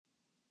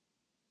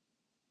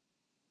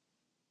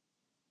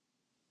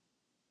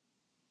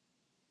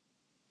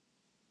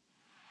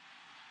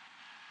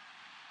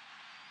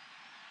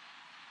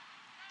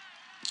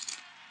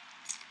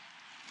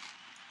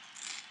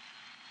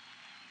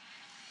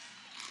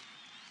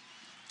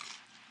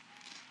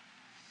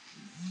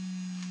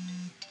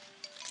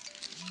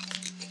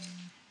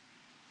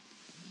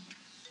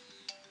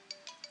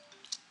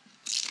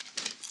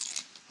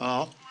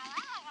Oh.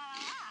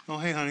 Oh,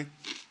 hey, honey.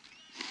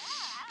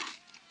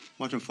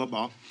 Watching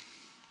football.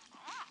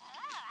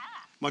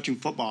 Watching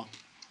football.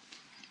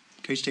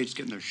 K-State's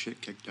getting their shit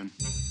kicked in.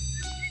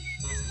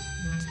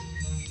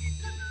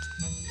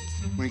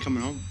 When are you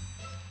coming home?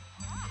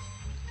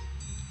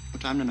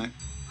 What time tonight?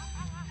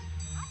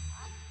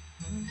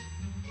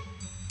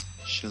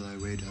 Shall I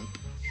wait up?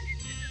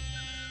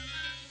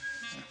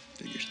 Yeah,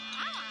 figures.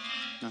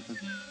 Nothing.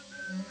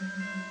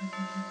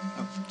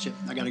 Oh, shit,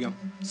 I gotta go.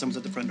 Someone's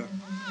at the front door.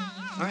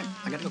 All right,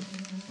 I gotta go.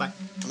 Bye.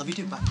 I love you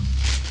too. Bye.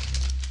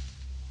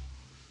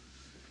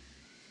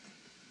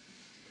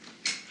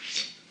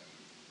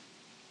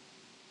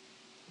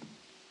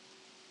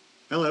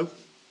 Hello.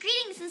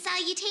 Greetings and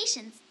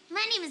salutations.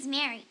 My name is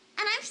Mary,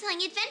 and I'm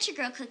selling Adventure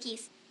Girl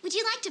cookies. Would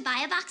you like to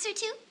buy a box or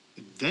two?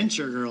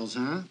 Adventure girls,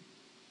 huh?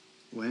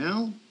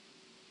 Well...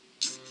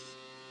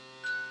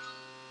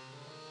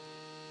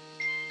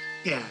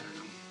 yeah, I don't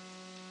know.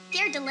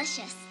 They're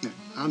delicious. Yeah,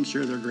 I'm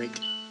sure they're great.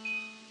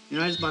 You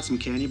know, I just bought some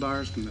candy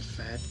bars from the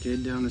fat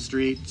kid down the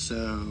street,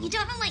 so... You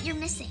don't know what you're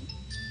missing.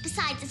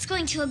 Besides, it's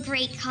going to a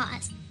great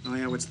cause. Oh,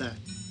 yeah, what's that?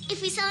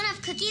 If we sell enough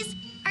cookies,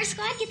 our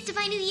squad gets to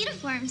buy new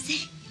uniforms.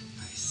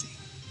 I see.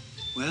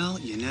 Well,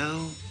 you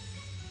know...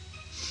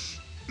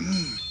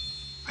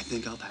 I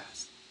think I'll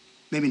pass.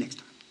 Maybe next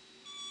time.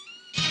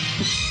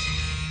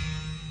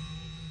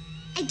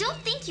 I don't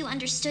think you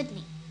understood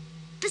me.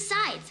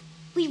 Besides,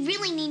 we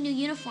really need new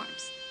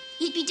uniforms.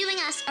 You'd be doing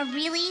us a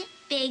really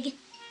big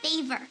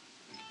favor.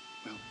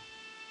 Well,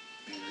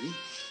 Mary,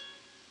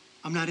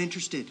 I'm not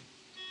interested.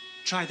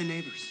 Try the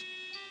neighbors.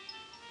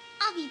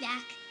 I'll be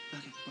back.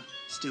 Okay, well,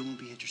 still won't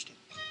be interested.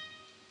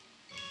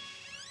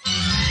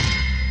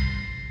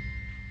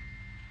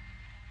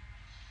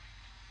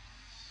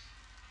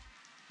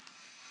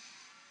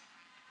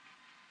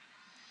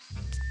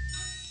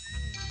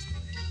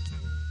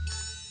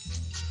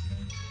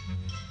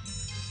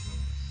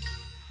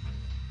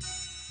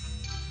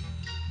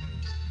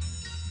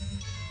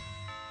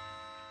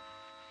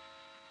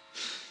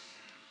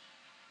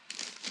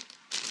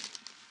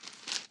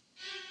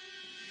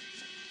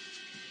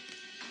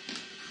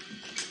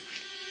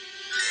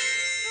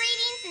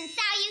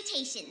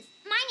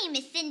 My name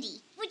is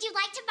Cindy. Would you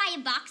like to buy a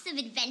box of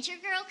Adventure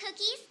Girl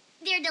cookies?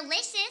 They're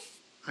delicious.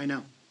 I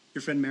know.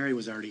 Your friend Mary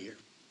was already here.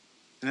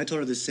 And I told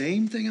her the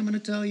same thing I'm going to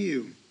tell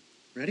you.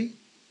 Ready?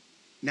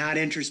 Not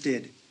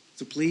interested.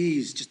 So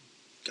please, just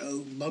go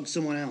bug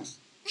someone else.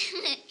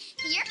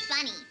 You're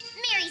funny.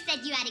 Mary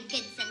said you had a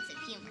good sense of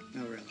humor.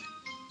 Oh, really?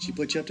 She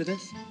put you up to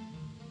this?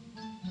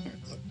 All right,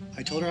 look.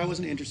 I told her I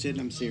wasn't interested,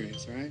 and I'm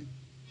serious, all right?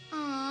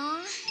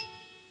 Aww.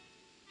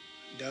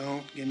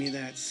 Don't give me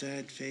that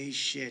sad face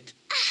shit.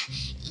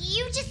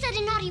 You just said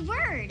a naughty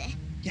word.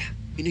 Yeah,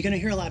 and you're gonna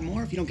hear a lot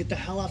more if you don't get the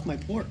hell off my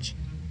porch.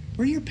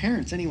 Where are your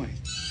parents, anyway?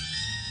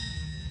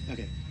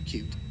 Okay,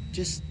 cute.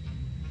 Just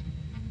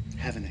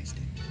have a nice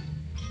day.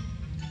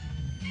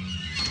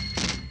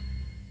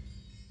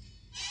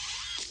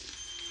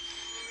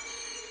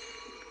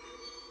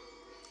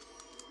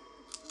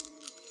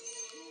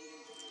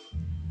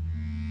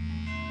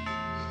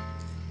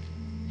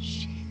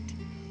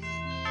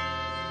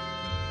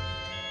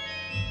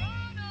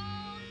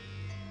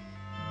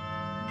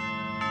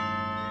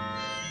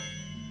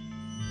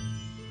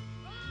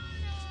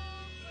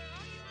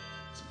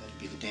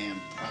 Be the damn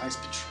prize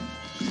patrol.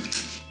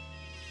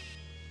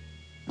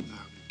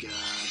 Oh, God.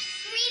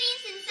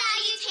 Greetings and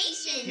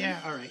salutations. Yeah,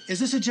 all right. Is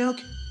this a joke?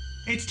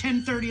 It's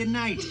 10:30 at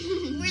night.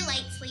 We're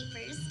light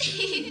sleepers.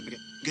 Okay,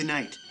 good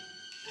night.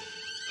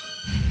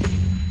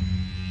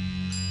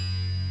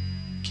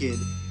 Kid,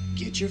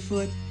 get your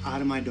foot out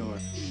of my door.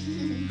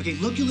 Okay,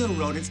 look, you little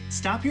rodents.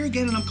 Stop here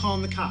again and I'm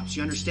calling the cops.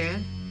 You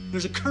understand?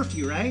 There's a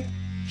curfew, right?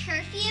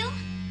 Curfew?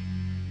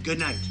 Good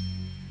night.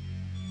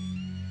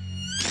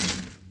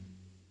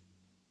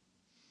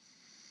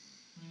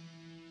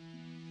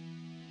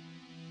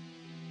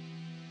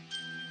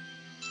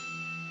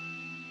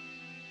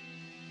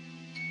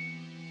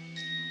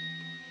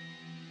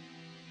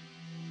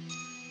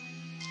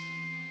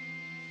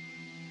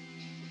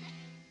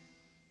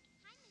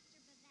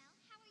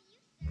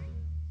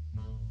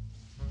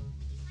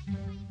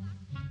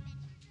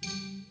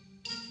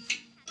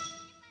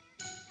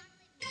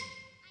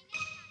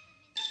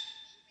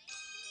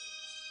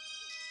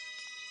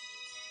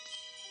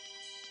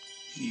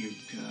 You've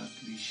got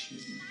to be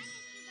shitting me.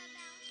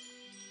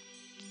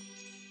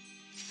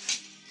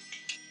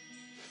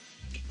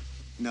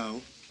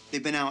 No,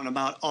 they've been out and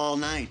about all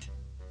night.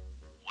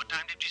 What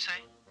time did you say?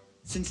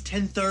 Since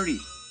 10:30.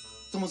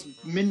 It's almost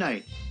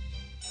midnight.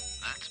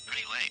 That's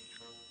pretty late.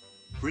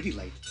 Pretty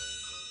late.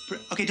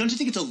 Okay, don't you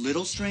think it's a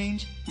little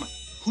strange? Come on,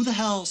 who the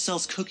hell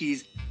sells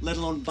cookies, let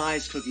alone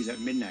buys cookies at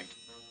midnight?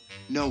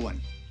 No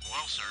one.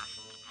 Well, sir,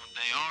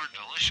 they are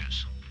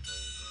delicious.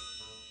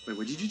 Wait,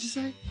 what did you just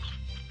say?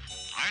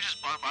 I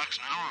just bought a box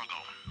an hour ago.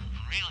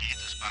 Really hit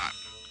the spot.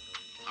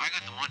 I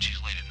got the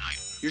munchies late at night.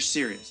 You're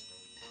serious?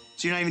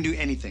 So you're not even doing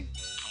anything?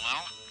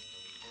 Well,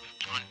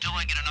 until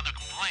I get another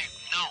complaint,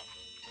 no.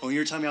 Oh,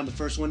 you're telling me I'm the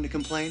first one to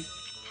complain?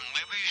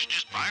 Maybe you should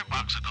just buy a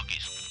box of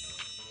cookies.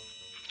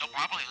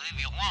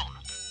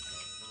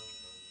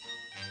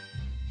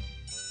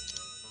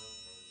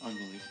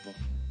 Unbelievable.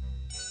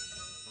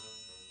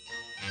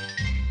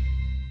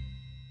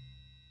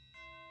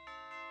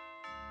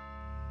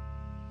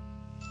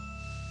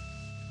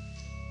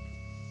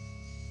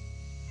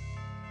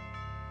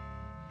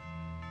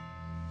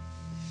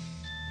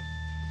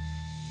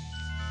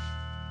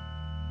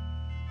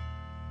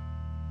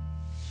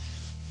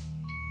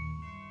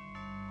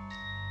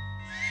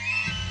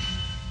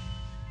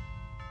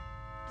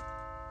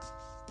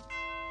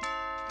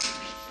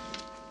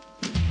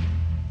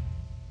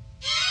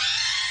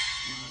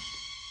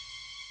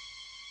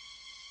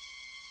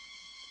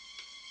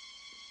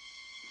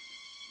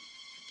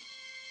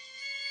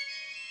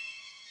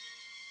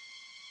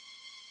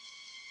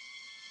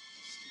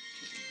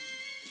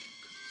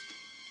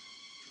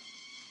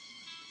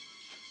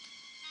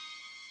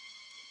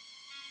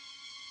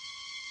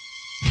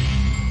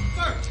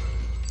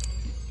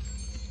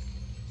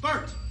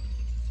 Bert!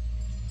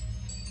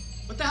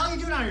 What the hell are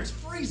you doing out here? It's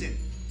freezing.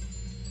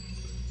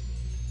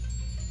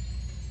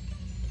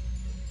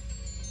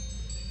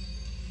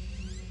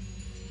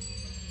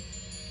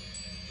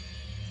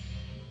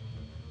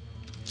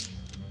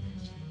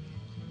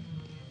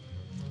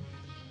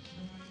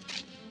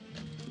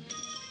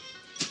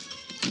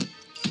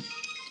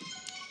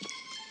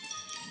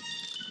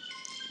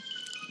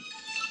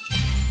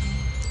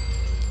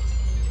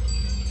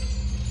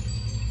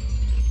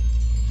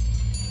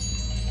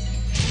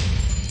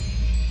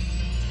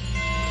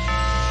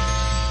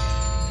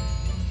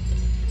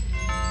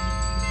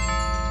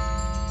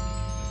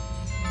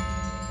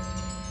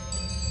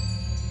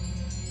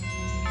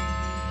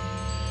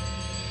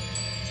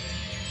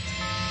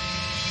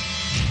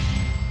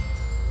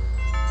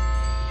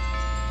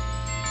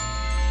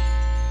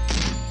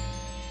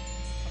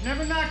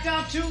 Never knocked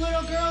out two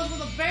little girls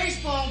with a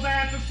baseball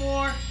bat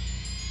before.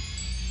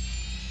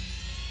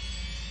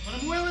 But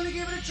I'm willing to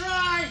give it a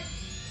try.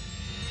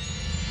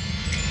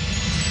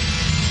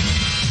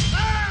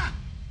 Ah!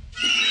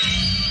 You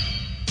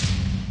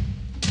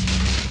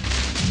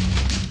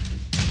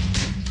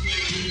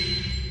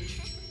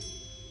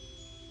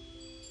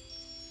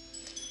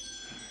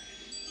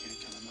gonna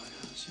come in my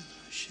house, you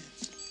little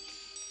shits.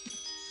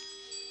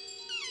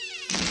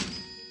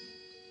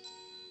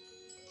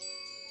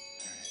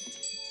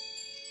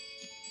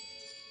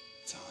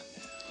 It's on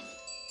now.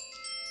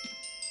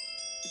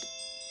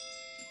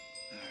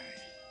 All right.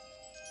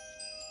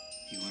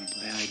 You want to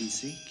play hide and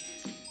seek?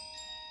 I'll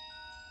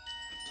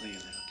play a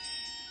little game.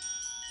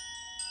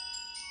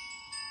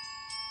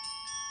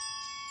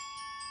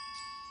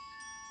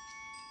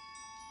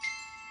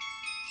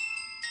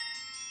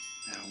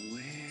 Now,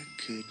 where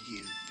could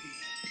you be?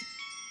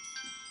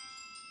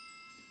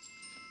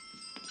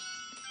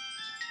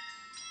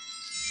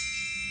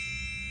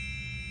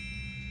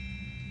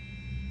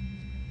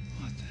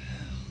 What the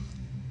hell?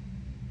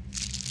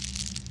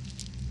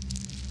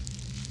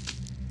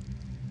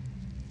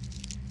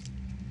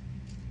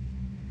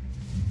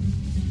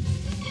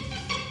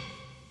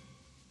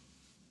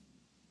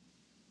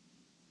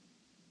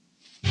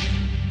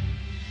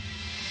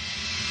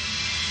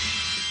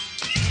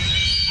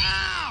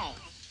 Ow!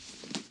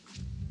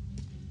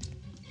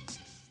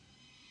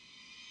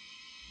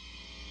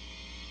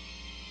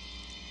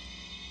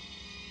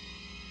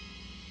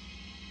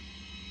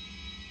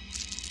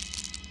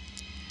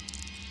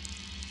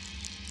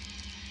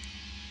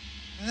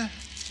 I'm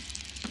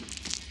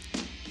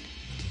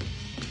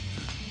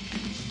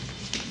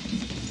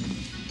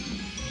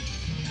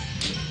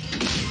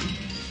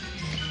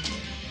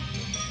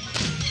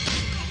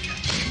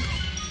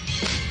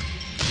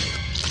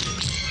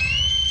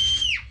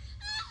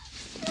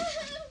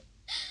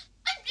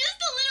just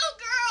a little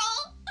girl.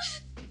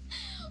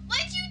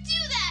 Why'd you do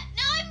that?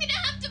 Now I'm gonna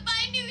have to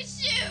buy new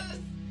shoes.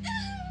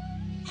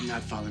 I'm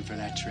not falling for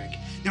that trick.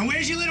 Now,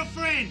 where's your little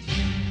friend?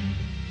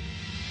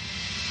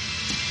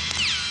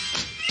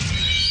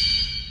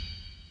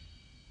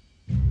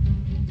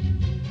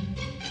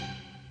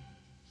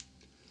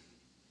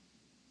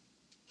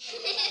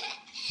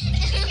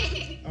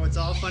 Oh, it's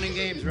all fun and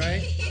games,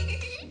 right?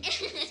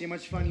 See how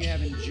much fun you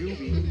have in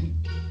juvie.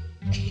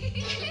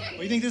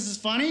 Oh, you think this is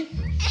funny?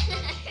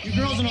 You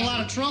girls in a lot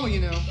of trouble,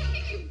 you know.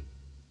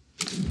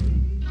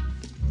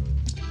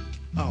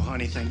 Oh,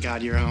 honey, thank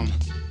God you're home.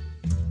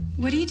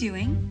 What are you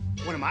doing?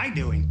 What am I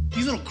doing?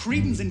 These little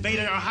cretins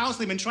invaded our house.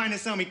 They've been trying to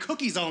sell me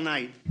cookies all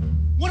night.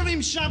 One of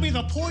them shot me with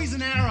a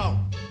poison arrow.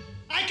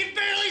 I can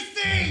barely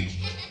see!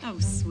 Oh,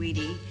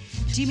 sweetie.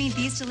 Do you mean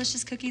these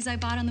delicious cookies I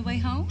bought on the way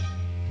home?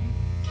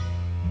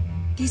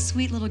 These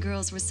sweet little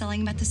girls were selling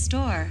them at the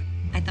store.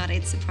 I thought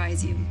I'd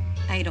surprise you.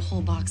 I ate a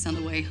whole box on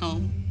the way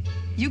home.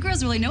 You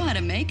girls really know how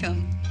to make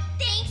them.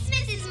 Thanks,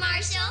 Mrs.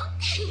 Marshall.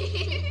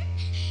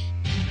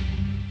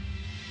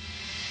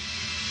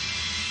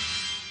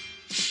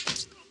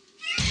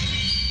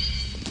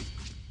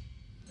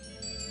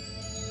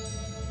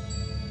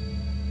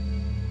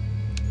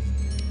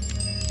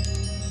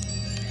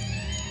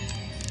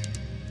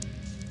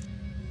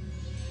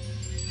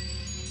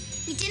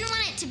 We didn't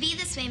want it to be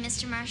this way,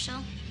 Mr.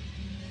 Marshall,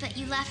 but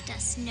you left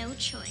us no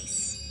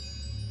choice.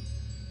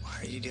 Why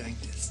are you doing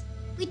this?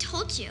 We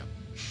told you.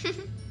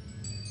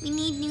 We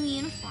need new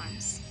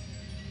uniforms.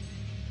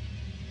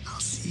 I'll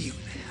see you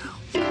now.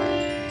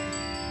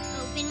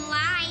 Open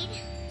wide.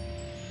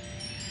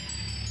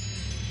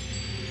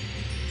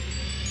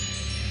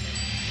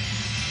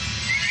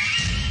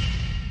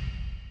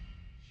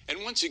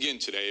 And once again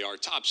today, our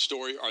top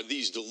story are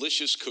these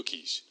delicious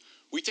cookies.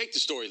 We take the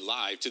story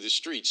live to the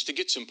streets to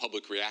get some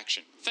public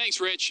reaction. Thanks,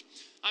 Rich.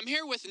 I'm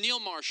here with Neil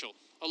Marshall,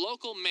 a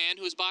local man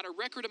who has bought a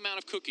record amount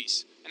of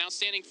cookies, an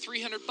outstanding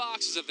 300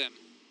 boxes of them.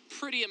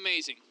 Pretty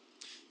amazing.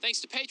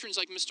 Thanks to patrons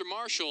like Mr.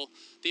 Marshall,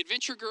 the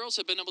Adventure Girls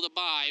have been able to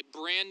buy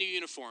brand new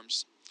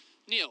uniforms.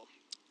 Neil,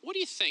 what do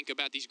you think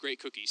about these great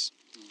cookies?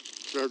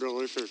 They're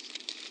delicious.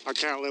 I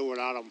can't live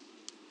without them.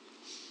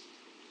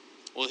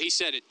 Well, he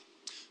said it.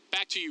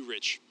 Back to you,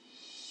 Rich.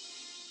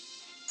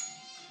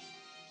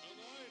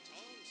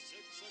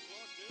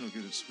 I'll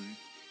get it, sweetie.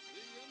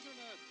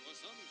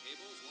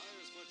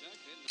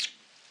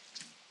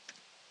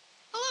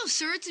 Hello,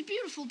 sir. It's a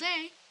beautiful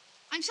day.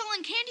 I'm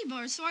selling candy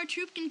bars so our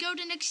troop can go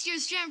to next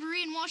year's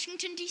jamboree in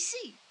Washington,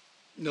 D.C.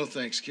 No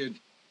thanks, kid.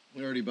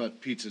 We already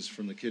bought pizzas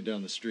from the kid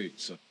down the street,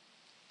 so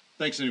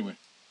thanks anyway.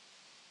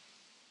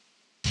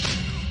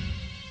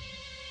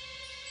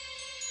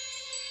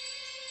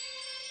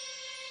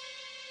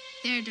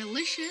 They're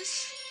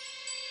delicious.